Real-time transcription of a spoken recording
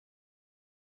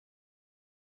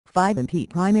5MP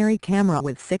primary camera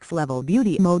with 6-level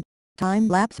beauty mode.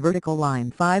 Time-lapse vertical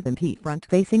line 5MP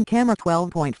front-facing camera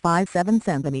 12.57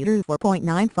 cm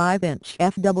 4.95-inch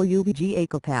FWVGA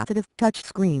capacitive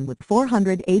touchscreen with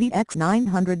 480 x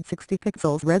 960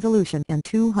 pixels resolution and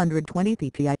 220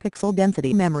 ppi pixel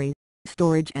density memory.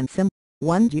 Storage and SIM.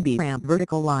 1 GB RAM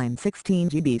vertical line 16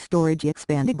 GB storage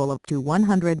expandable up to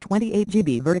 128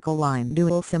 GB vertical line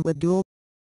dual SIM with dual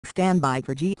standby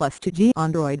for G+2G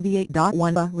Android v8.1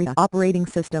 Oreo operating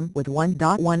system with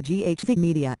 1.1 GHz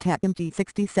Mediatek MT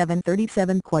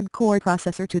 6737 quad-core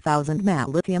processor 2000 mAh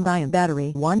lithium-ion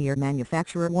battery 1-year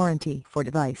manufacturer warranty for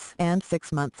device and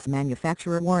 6 months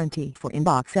manufacturer warranty for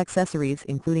in-box accessories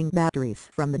including batteries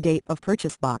from the date of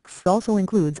purchase. Box also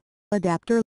includes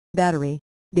adapter, battery,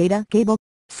 data cable,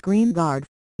 screen guard,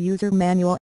 user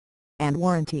manual, and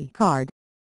warranty card.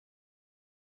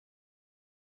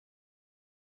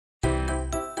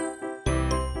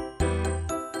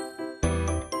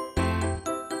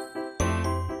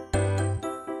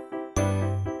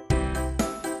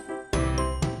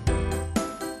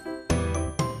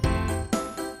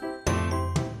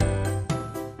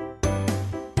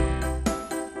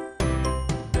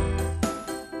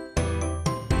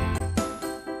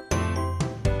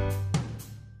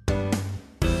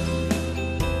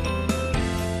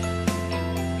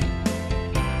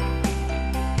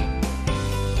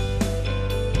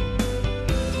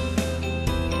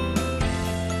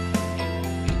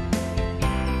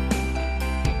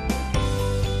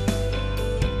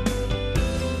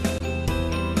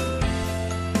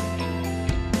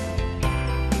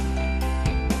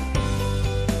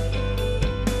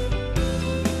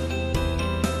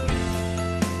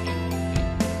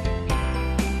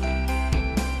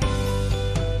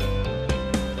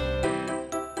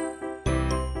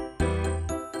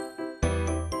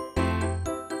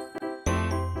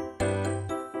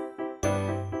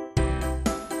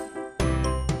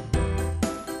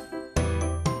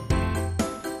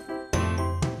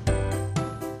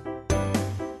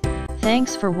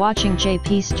 Thanks for watching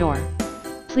JP Store.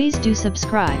 Please do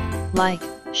subscribe, like,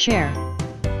 share.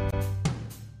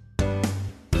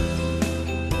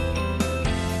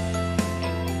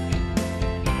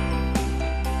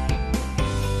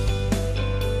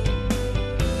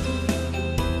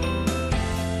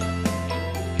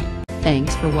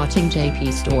 Thanks for watching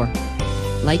JP Store.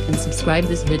 Like and subscribe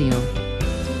this video.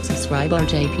 Subscribe our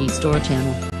JP Store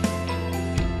channel.